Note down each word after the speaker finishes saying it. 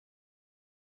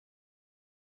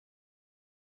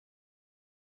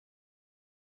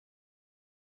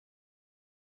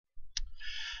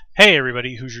Hey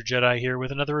everybody, Who's Your Jedi here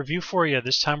with another review for you.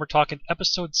 This time we're talking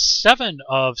episode 7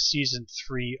 of season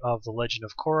 3 of The Legend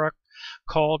of Korra,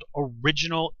 called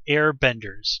Original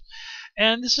Airbenders.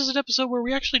 And this is an episode where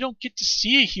we actually don't get to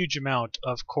see a huge amount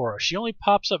of Korra. She only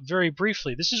pops up very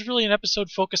briefly. This is really an episode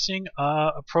focusing,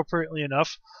 appropriately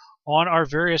enough, on our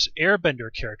various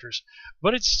Airbender characters.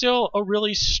 But it's still a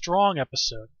really strong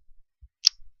episode.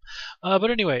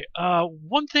 But anyway,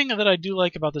 one thing that I do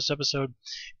like about this episode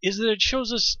is that it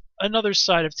shows us another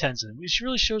side of Tenzin. It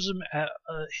really shows him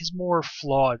his more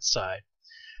flawed side.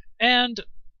 And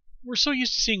we're so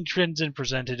used to seeing Tenzin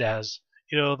presented as,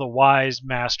 the wise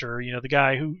master, the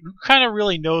guy who kind of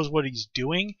really knows what he's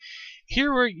doing.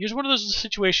 Here's one of those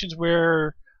situations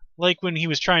where, like when he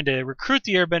was trying to recruit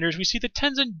the Airbenders, we see that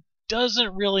Tenzin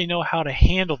doesn't really know how to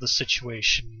handle the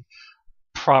situation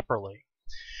properly.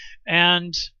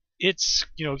 And it's,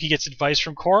 he gets advice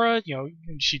from Korra,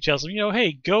 and she tells him,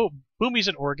 hey, go, Bumi's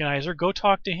an organizer, go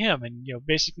talk to him, and,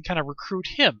 basically kind of recruit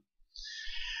him.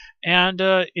 And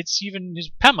it's even his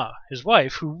Pema, his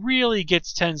wife, who really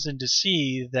gets Tenzin to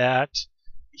see that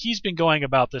he's been going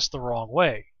about this the wrong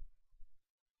way.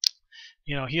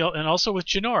 And also with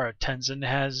Jinora, Tenzin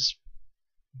has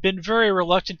been very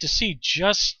reluctant to see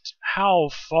just how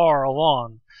far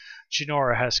along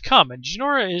Jinora has come. And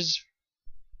Jinora is,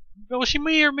 well, she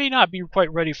may or may not be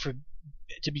quite ready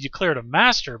to be declared a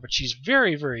master, but she's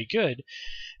very, very good.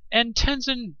 And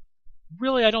Tenzin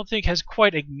really, I don't think, has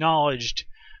quite acknowledged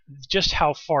just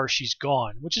how far she's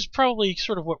gone, which is probably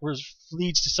sort of what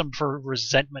leads to some of her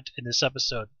resentment in this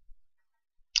episode.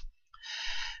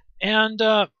 And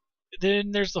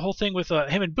then there's the whole thing with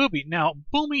him and Bumi. Now,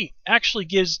 Bumi actually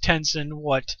gives Tenzin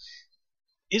what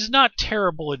is not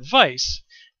terrible advice.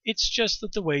 It's just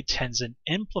that the way Tenzin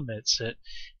implements it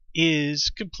is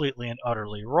completely and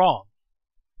utterly wrong.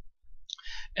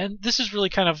 And this is really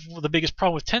kind of the biggest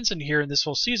problem with Tenzin here in this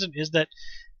whole season, is that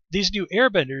these new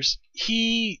Airbenders,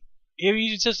 he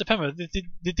says to Pema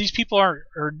that these people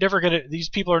these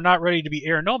people are not ready to be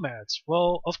air nomads.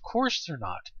 Well, of course they're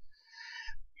not.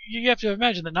 You have to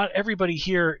imagine that not everybody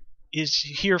here is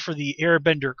here for the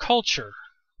Airbender culture.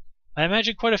 I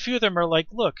imagine quite a few of them are like,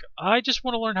 look, I just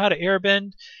want to learn how to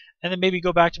airbend and then maybe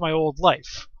go back to my old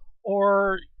life.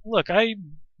 Or, look,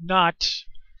 I'm not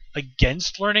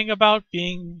against learning about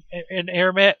being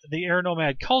the air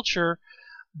nomad culture,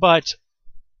 but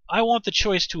I want the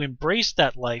choice to embrace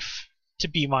that life to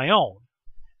be my own.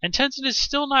 And Tenzin has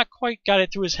still not quite got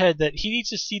it through his head that he needs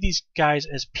to see these guys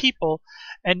as people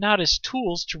and not as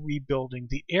tools to rebuilding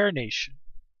the Air Nation.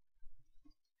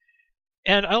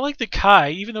 And I like that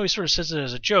Kai, even though he sort of says it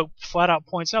as a joke, flat out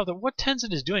points out that what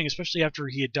Tenzin is doing, especially after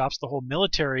he adopts the whole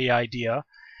military idea,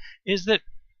 is that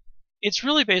it's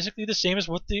really basically the same as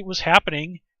what was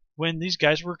happening when these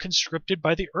guys were conscripted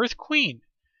by the Earth Queen.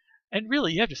 And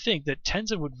really, you have to think that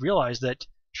Tenzin would realize that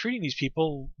treating these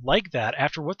people like that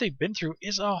after what they've been through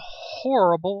is a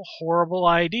horrible, horrible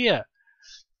idea.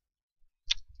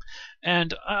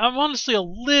 And I'm honestly a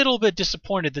little bit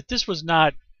disappointed that this was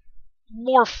not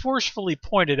more forcefully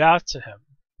pointed out to him.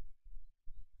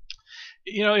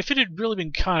 If it had really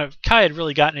been Kai had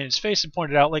really gotten in his face and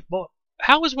pointed out, like, well,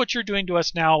 how is what you're doing to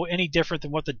us now any different than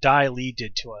what the Dai Li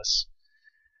did to us?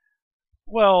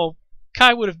 Well,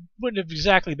 Kai wouldn't have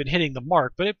exactly been hitting the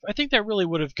mark, but I think that really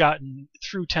would have gotten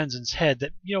through Tenzin's head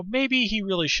that maybe he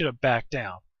really should have backed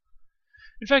down.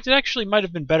 In fact, it actually might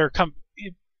have been better coming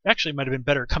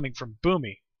from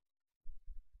Bumi.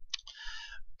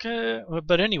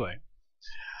 But anyway,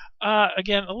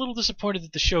 again, a little disappointed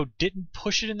that the show didn't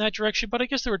push it in that direction, but I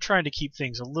guess they were trying to keep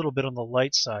things a little bit on the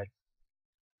light side.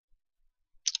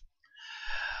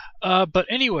 But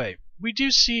anyway, we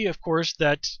do see, of course,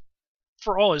 that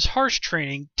for all his harsh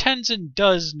training, Tenzin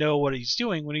does know what he's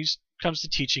doing when he comes to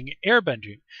teaching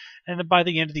airbending. And then by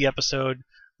the end of the episode,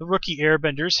 the rookie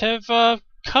airbenders have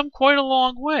come quite a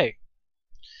long way.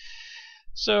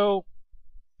 So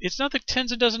it's not that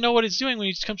Tenzin doesn't know what he's doing when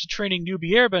he comes to training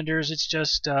newbie airbenders. It's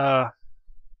just, well,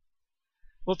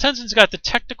 Tenzin's got the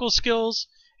technical skills.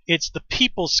 It's the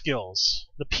people skills,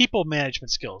 the people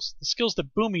management skills, the skills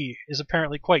that Bumi is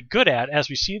apparently quite good at, as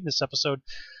we see in this episode,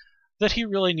 that he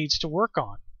really needs to work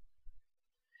on.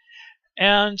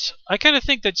 And I kind of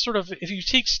think that sort of if you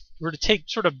were to take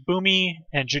sort of Bumi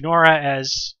and Jinora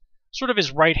as sort of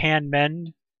his right-hand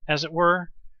men, as it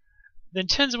were, then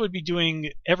Tenzin would be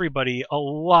doing everybody a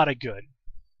lot of good.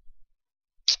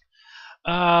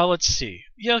 Let's see.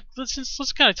 Yeah,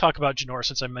 let's kind of talk about Jinora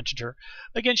since I mentioned her.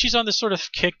 Again, she's on this sort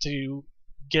of kick to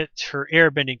get her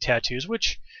airbending tattoos,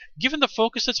 which, given the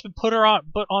focus that's been put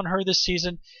on her this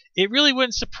season, it really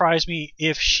wouldn't surprise me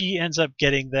if she ends up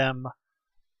getting them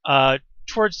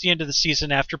towards the end of the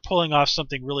season after pulling off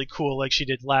something really cool like she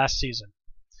did last season.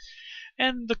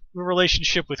 And the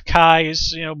relationship with Kai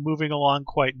is, moving along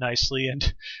quite nicely,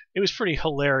 and it was pretty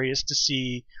hilarious to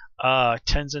see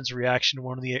Tenzin's reaction to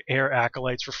one of the air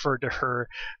acolytes referred to her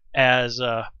as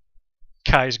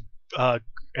Kai's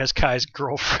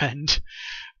girlfriend.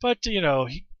 But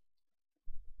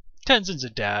Tenzin's a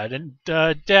dad, and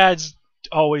dads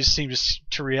always seem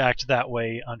to react that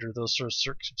way under those sort of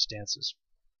circumstances.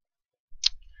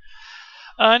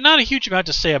 Not a huge amount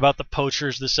to say about the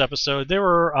poachers this episode. They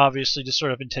were obviously just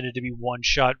sort of intended to be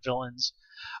one-shot villains.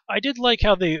 I did like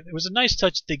how it was a nice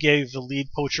touch that they gave the lead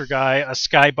poacher guy a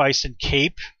Sky Bison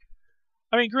cape.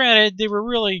 I mean, granted, they were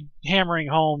really hammering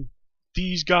home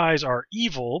these guys are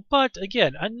evil, but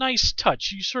again, a nice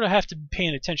touch. You sort of have to be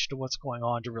paying attention to what's going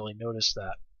on to really notice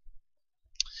that.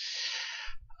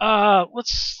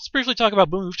 Let's briefly talk about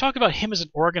Boom. We've talked about him as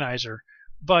an organizer.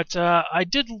 But I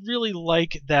did really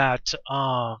like that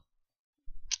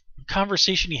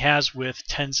conversation he has with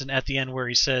Tenzin at the end where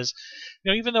he says,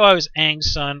 even though I was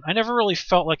Aang's son, I never really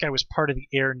felt like I was part of the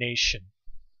Air Nation.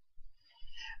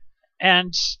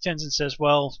 And Tenzin says,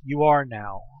 well, you are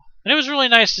now. And it was really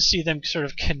nice to see them sort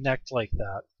of connect like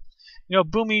that.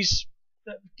 Boomy's,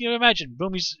 imagine,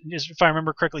 Boomy's, if I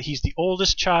remember correctly, he's the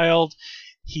oldest child.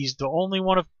 He's the only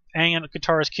one of Aang and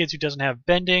Katara's kids who doesn't have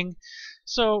bending.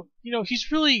 So,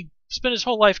 he's really spent his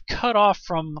whole life cut off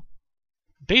from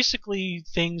basically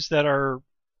things that are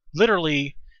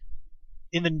literally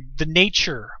in the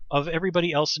nature of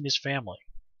everybody else in his family.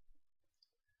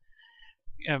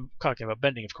 I'm talking about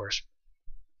bending, of course.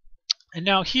 And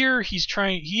now here he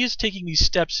is taking these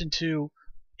steps into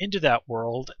that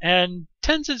world, and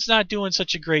Tenzin's not doing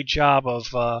such a great job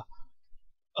of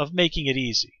making it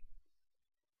easy.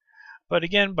 But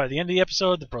again, by the end of the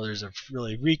episode, the brothers have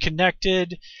really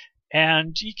reconnected,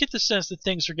 and you get the sense that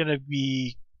things are going to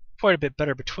be quite a bit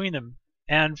better between them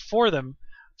and for them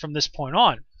from this point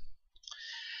on.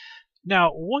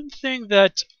 Now, one thing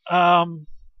that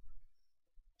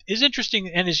is interesting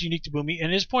and is unique to Boomy,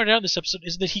 and is pointed out in this episode,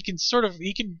 is that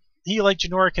he like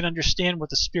Jinora can understand what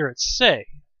the spirits say.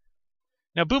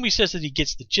 Now, Boomy says that he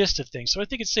gets the gist of things, so I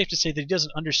think it's safe to say that he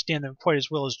doesn't understand them quite as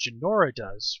well as Jinora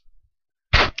does.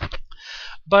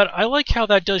 But I like how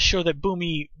that does show that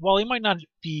Boomy, while he might not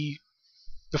be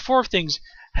before things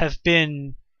have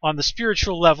been on the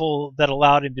spiritual level that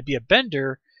allowed him to be a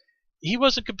bender, he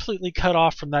wasn't completely cut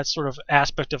off from that sort of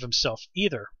aspect of himself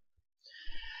either.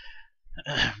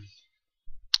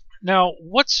 Now,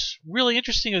 what's really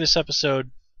interesting in this episode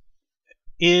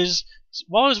is,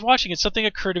 while I was watching it, something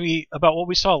occurred to me about what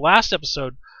we saw last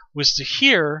episode, was to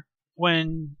hear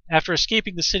when, after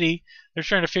escaping the city, they're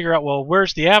trying to figure out, well,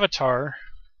 where's the Avatar?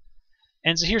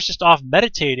 And Zahir's just off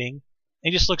meditating,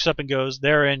 and he just looks up and goes,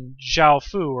 they're in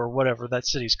Zhaofu, or whatever that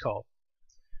city's called.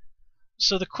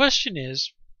 So the question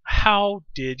is, how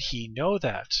did he know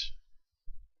that?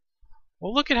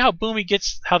 Well, look at how Boomy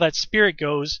how that spirit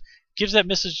goes, gives that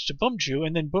message to Bumju,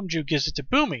 and then Bumju gives it to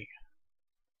Boomy.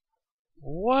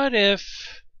 What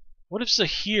if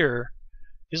Zahir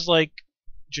is like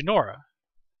Jinora?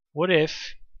 What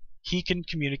if he can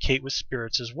communicate with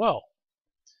spirits as well?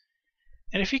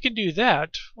 And if he can do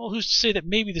that, well, who's to say that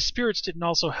maybe the spirits didn't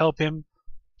also help him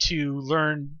to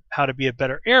learn how to be a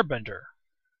better airbender?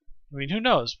 I mean, who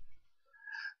knows?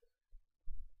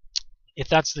 If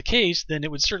that's the case, then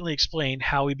it would certainly explain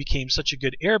how he became such a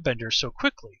good airbender so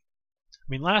quickly. I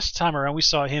mean, last time around we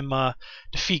saw him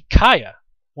defeat Kaya,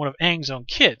 one of Aang's own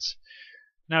kids.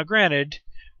 Now, granted,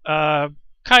 Kaya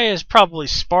has probably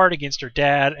sparred against her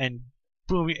dad and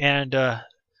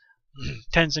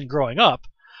Tenzin growing up,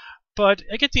 but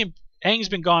I get Aang's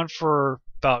been gone for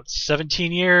about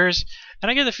 17 years,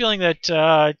 and I get the feeling that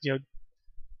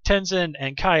Tenzin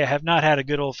and Kaya have not had a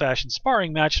good old-fashioned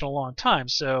sparring match in a long time.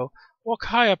 So, while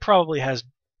Kaya probably has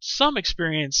some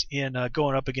experience in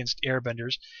going up against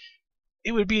airbenders,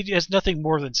 it would be as nothing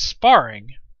more than sparring,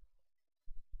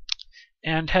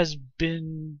 and has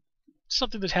been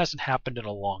something that hasn't happened in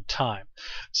a long time.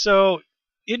 So,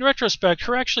 in retrospect,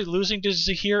 her actually losing to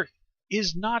Zahir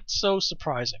is not so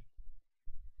surprising.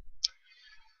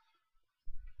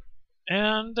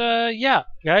 And yeah,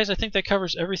 guys, I think that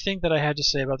covers everything that I had to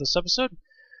say about this episode.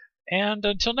 And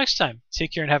until next time,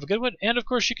 take care and have a good one. And of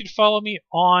course, you can follow me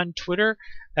on Twitter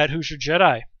at Who's Your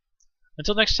Jedi.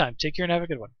 Until next time, take care and have a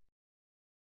good one.